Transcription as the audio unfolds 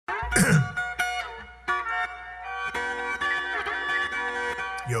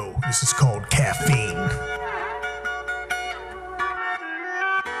Yo, this is called Caffeine.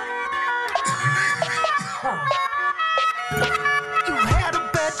 You had a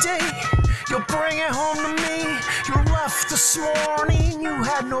bad day, you'll bring it home to me. You left this morning, you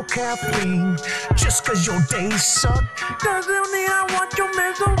had no caffeine. Just cause your day sucked doesn't mean I want your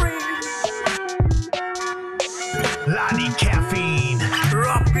misery. I need caffeine, or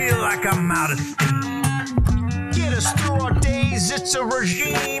I feel like I'm out of steam. Get us through our days, it's a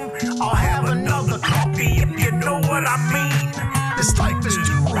regime. I'll have another coffee if you know what I mean. This life is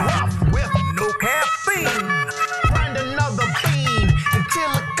too rough with no caffeine. Find another bean and kill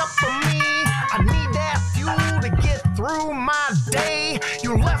a cup of me. I need that fuel to get through my day.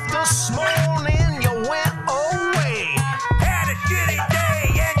 You left this morning, you went away. Had a shitty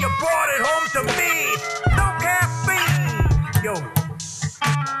day and you brought it home to me. No caffeine. Yo,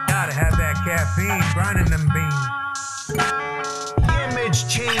 gotta have that caffeine, grinding them beans. The image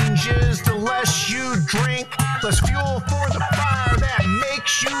changes the less you drink. Less fuel for the fire that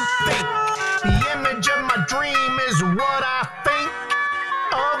makes you think. The image of my dream is what I think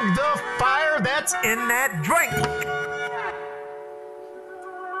of the fire that's in that drink.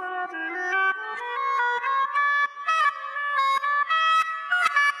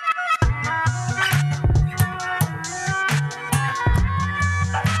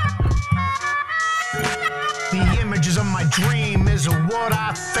 The images of my dream is what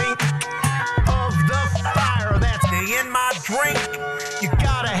I think of the fire that's in my drink. You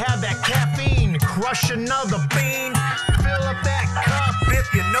gotta have that caffeine, crush another bean, fill up that cup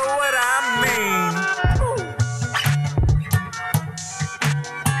if you know what I mean.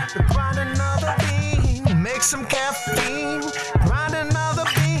 Grind another bean, make some caffeine. Grind another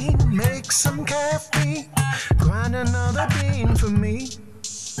bean, make some caffeine. Grind another bean for me.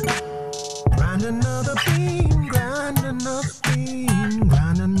 Grind another bean, grind another bean,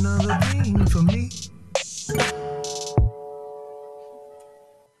 grind another bean for me.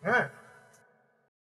 All right.